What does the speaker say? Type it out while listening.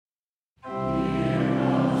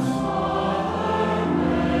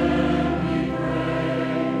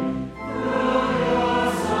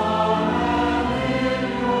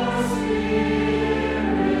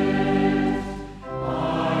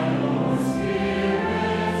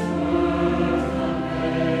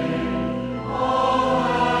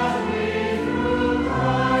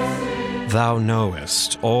Thou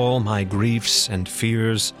knowest all my griefs and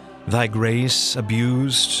fears. Thy grace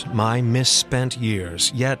abused my misspent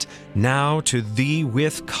years. Yet now to thee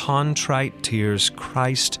with contrite tears,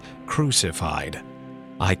 Christ crucified,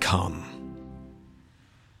 I come.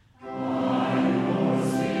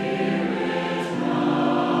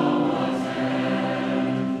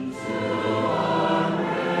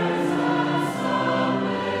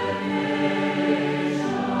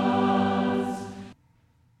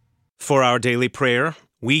 For our daily prayer,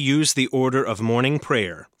 we use the order of morning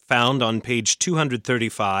prayer, found on page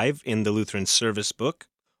 235 in the Lutheran Service Book,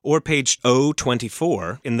 or page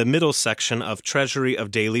 024 in the middle section of Treasury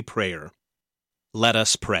of Daily Prayer. Let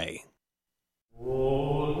us pray. O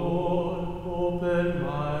Lord, open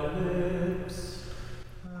my lips,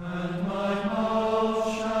 and my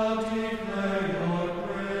mouth shall declare your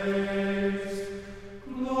praise.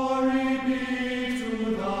 Glory be to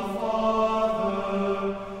the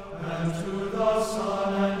Father, and to the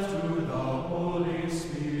Son, and to the Holy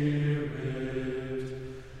Spirit,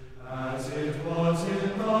 as it was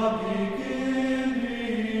in the beginning,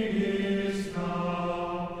 is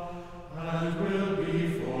now, and will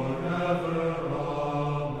be forever.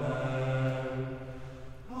 Amen.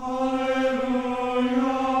 Alleluia,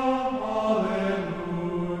 alleluia.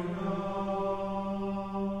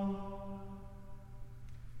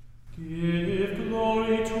 Give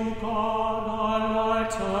glory to God, our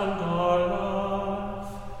light and our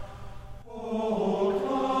life. Oh,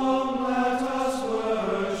 come, let us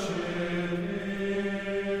worship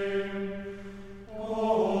Him.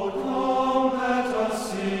 Oh, come, let us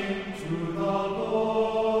sing to the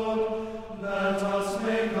Lord. Let us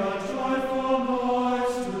make a joyful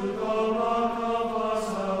noise to the rock of our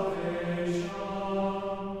salvation.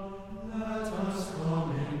 Let us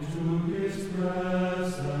come into His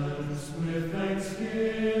presence with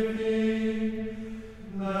thanksgiving.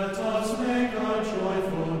 Let us make a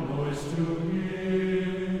joyful noise to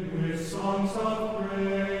Him with songs of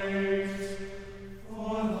praise.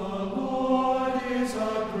 For the Lord is a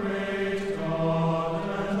great God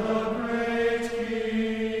and a great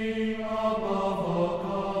King above all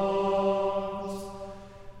gods.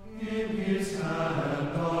 In His hand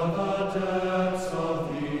are the depths of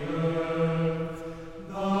the earth.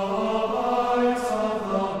 The heights of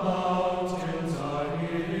the mountains are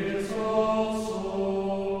His also.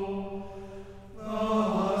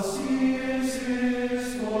 The sea is His,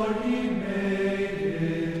 for He made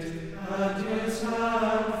it, and His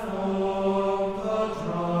hand formed the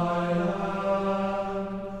dry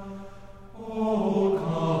land. Oh,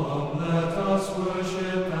 come, let us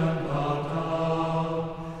worship and bow down.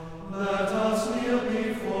 Let us kneel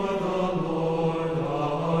before the Lord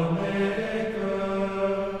our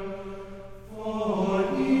Maker. For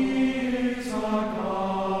He is our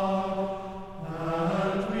God,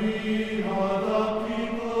 and we are the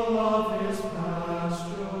people of His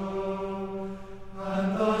pasture, and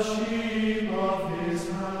the sheep of His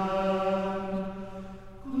hand.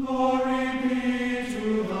 Glory be to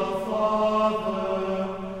the Father,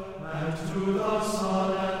 and to the Son,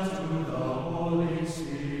 and to the Holy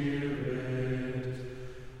Spirit,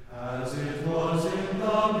 as it was in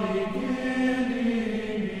the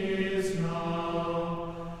beginning, is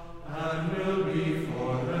now, and will be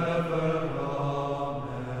forever.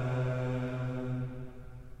 Amen.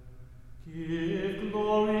 Give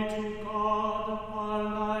glory to God, our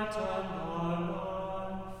light and our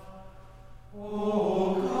life. Oh,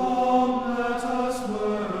 come, let us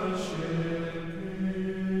worship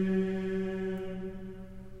Him.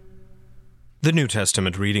 The New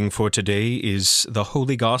Testament reading for today is the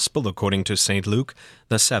Holy Gospel according to St. Luke,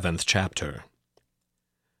 the 7th chapter.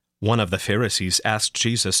 One of the Pharisees asked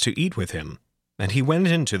Jesus to eat with him, and he went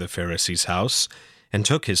into the Pharisee's house and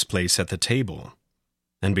took his place at the table.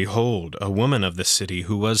 And behold, a woman of the city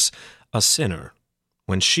who was a sinner,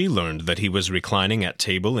 when she learned that he was reclining at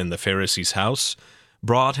table in the Pharisee's house,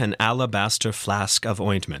 brought an alabaster flask of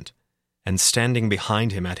ointment, and standing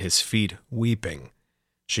behind him at his feet, weeping,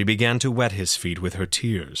 she began to wet his feet with her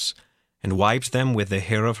tears, and wiped them with the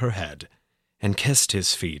hair of her head, and kissed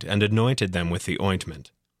his feet, and anointed them with the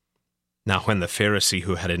ointment. Now when the Pharisee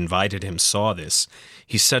who had invited him saw this,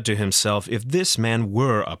 he said to himself, if this man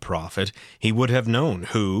were a prophet, he would have known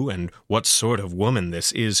who and what sort of woman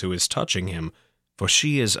this is who is touching him, for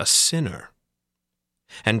she is a sinner.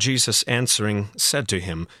 And Jesus answering said to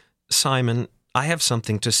him, Simon, I have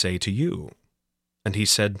something to say to you. And he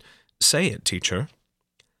said, Say it, teacher.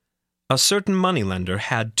 A certain moneylender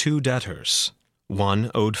had 2 debtors.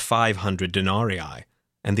 One owed 500 denarii,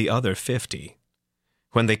 and the other 50.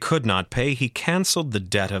 When they could not pay, he canceled the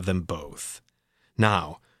debt of them both.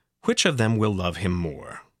 Now, which of them will love him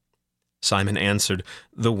more? Simon answered,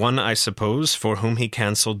 "The one, I suppose, for whom he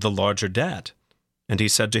canceled the larger debt." And he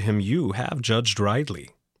said to him, "You have judged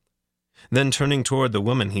rightly." Then turning toward the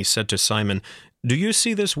woman, he said to Simon, "Do you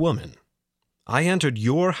see this woman? I entered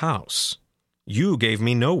your house. You gave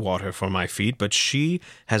me no water for my feet, but she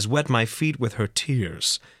has wet my feet with her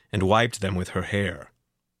tears and wiped them with her hair.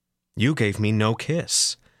 You gave me no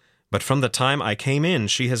kiss, but from the time I came in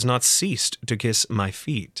she has not ceased to kiss my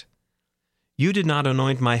feet. You did not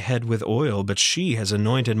anoint my head with oil, but she has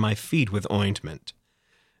anointed my feet with ointment.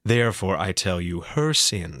 Therefore I tell you, her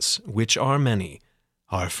sins, which are many,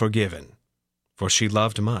 are forgiven. For she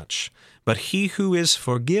loved much, but he who is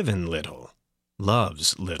forgiven little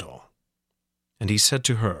loves little." And he said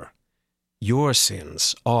to her, "Your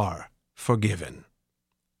sins are forgiven."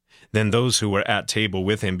 Then those who were at table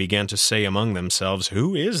with him began to say among themselves,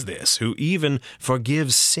 "Who is this who even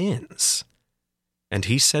forgives sins?" And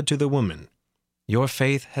he said to the woman, "Your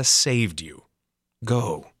faith has saved you.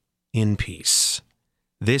 Go in peace."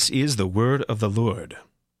 This is the word of the Lord.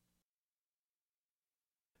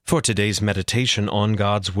 For today's meditation on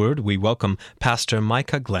God's Word, we welcome Pastor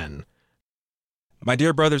Micah Glenn. My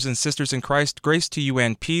dear brothers and sisters in Christ, grace to you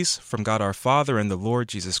and peace from God our Father and the Lord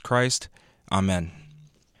Jesus Christ. Amen.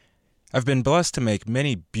 I've been blessed to make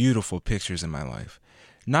many beautiful pictures in my life,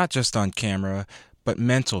 not just on camera, but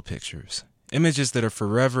mental pictures, images that are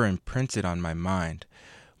forever imprinted on my mind.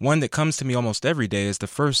 One that comes to me almost every day is the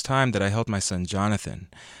first time that I held my son Jonathan.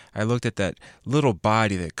 I looked at that little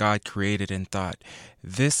body that God created and thought,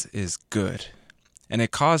 this is good. And it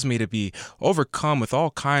caused me to be overcome with all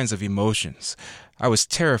kinds of emotions. I was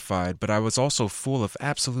terrified, but I was also full of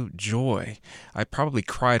absolute joy. I probably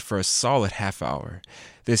cried for a solid half hour.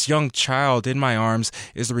 This young child in my arms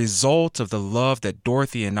is the result of the love that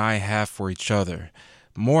Dorothy and I have for each other.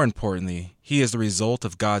 More importantly, he is the result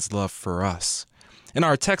of God's love for us. In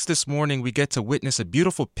our text this morning, we get to witness a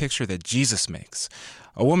beautiful picture that Jesus makes.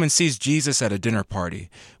 A woman sees Jesus at a dinner party.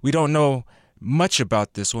 We don't know much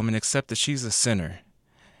about this woman except that she's a sinner.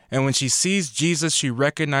 And when she sees Jesus, she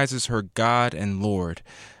recognizes her God and Lord.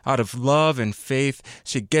 Out of love and faith,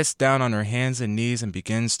 she gets down on her hands and knees and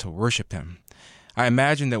begins to worship him. I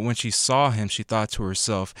imagine that when she saw him, she thought to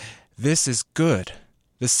herself, this is good.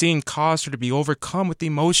 The scene caused her to be overcome with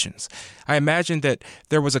emotions. I imagine that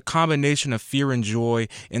there was a combination of fear and joy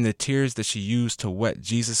in the tears that she used to wet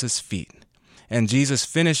Jesus' feet. And Jesus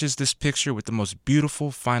finishes this picture with the most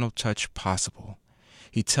beautiful final touch possible.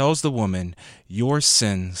 He tells the woman, your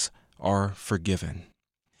sins are forgiven.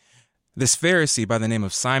 This Pharisee by the name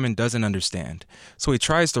of Simon doesn't understand, so he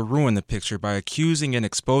tries to ruin the picture by accusing and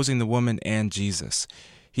exposing the woman and Jesus.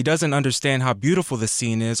 He doesn't understand how beautiful the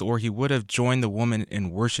scene is, or he would have joined the woman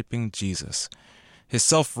in worshiping Jesus. His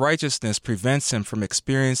self-righteousness prevents him from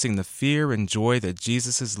experiencing the fear and joy that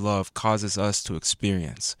Jesus' love causes us to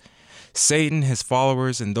experience. Satan, his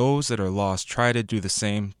followers, and those that are lost try to do the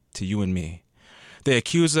same to you and me. They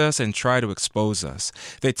accuse us and try to expose us.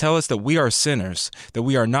 They tell us that we are sinners, that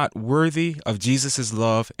we are not worthy of Jesus'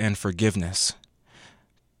 love and forgiveness.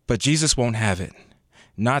 But Jesus won't have it.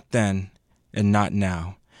 Not then and not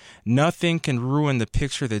now. Nothing can ruin the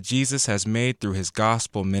picture that Jesus has made through his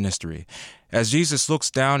gospel ministry. As Jesus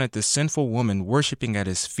looks down at this sinful woman worshiping at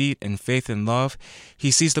his feet in faith and love,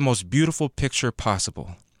 he sees the most beautiful picture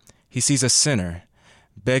possible. He sees a sinner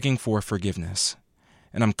begging for forgiveness.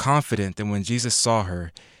 And I'm confident that when Jesus saw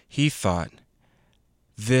her, he thought,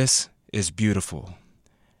 this is beautiful.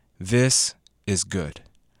 This is good.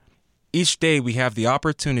 Each day we have the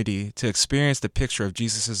opportunity to experience the picture of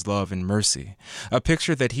Jesus' love and mercy, a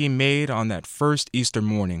picture that he made on that first Easter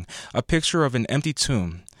morning, a picture of an empty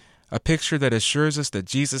tomb, a picture that assures us that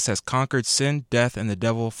Jesus has conquered sin, death, and the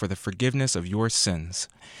devil for the forgiveness of your sins.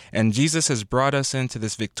 And Jesus has brought us into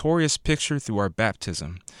this victorious picture through our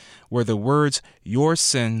baptism, where the words, your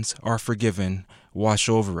sins are forgiven, wash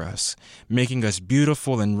over us, making us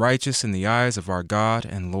beautiful and righteous in the eyes of our God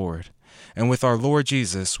and Lord. And with our Lord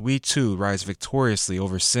Jesus, we too rise victoriously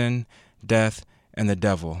over sin, death, and the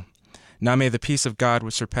devil. Now may the peace of God,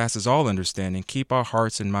 which surpasses all understanding, keep our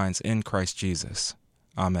hearts and minds in Christ Jesus.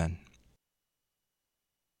 Amen.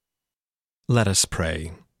 Let us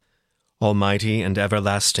pray. Almighty and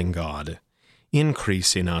everlasting God,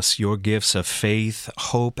 increase in us your gifts of faith,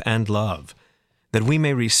 hope, and love, that we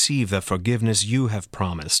may receive the forgiveness you have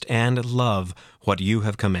promised and love what you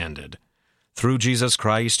have commanded. Through Jesus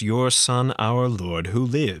Christ, your Son, our Lord, who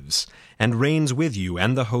lives and reigns with you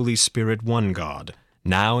and the Holy Spirit, one God,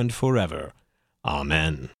 now and forever.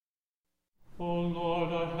 Amen. O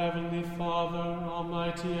Lord, our heavenly Father,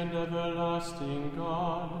 almighty and everlasting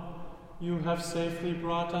God, you have safely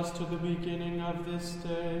brought us to the beginning of this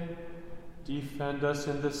day. Defend us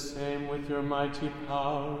in the same with your mighty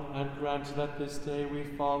power, and grant that this day we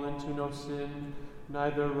fall into no sin,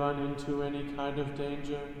 neither run into any kind of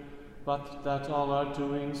danger, but that all our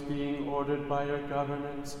doings, being ordered by your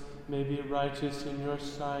governance, may be righteous in your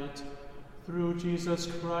sight. Through Jesus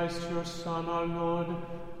Christ, your Son, our Lord,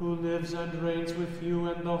 who lives and reigns with you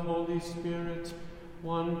and the Holy Spirit,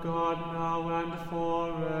 one God, now and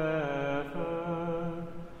forever.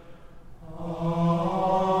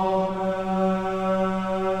 Amen.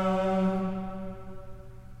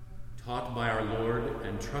 Taught by our Lord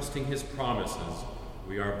and trusting his promises,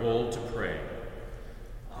 we are bold to pray.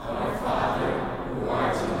 Our Father, who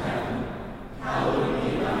art in heaven, hallowed be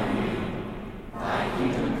thy name. Thy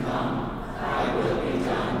kingdom come, thy will be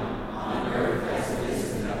done, on earth as it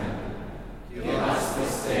is in heaven. Give us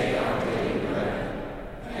this day our daily bread,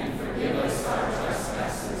 and forgive us our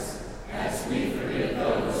trespasses, as we forgive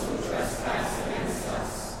those who trespass against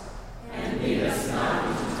us. And lead us not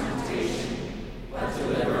into temptation, but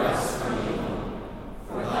deliver us from evil.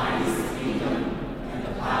 For thine is the kingdom, and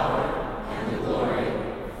the power, and the glory,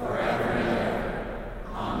 forever and ever.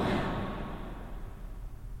 Amen.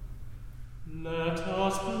 Let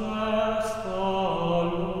us bless the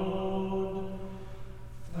Lord.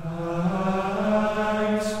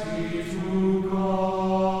 Thanks be to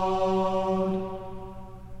God.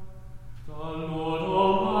 The Lord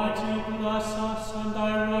Almighty bless us and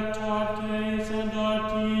direct our days and our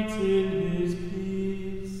deeds in his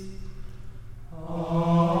peace.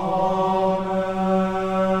 Amen.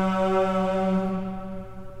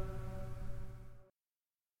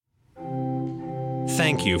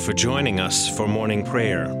 Thank you for joining us for morning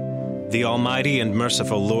prayer. The Almighty and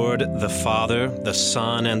merciful Lord, the Father, the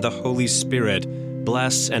Son, and the Holy Spirit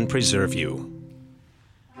bless and preserve you.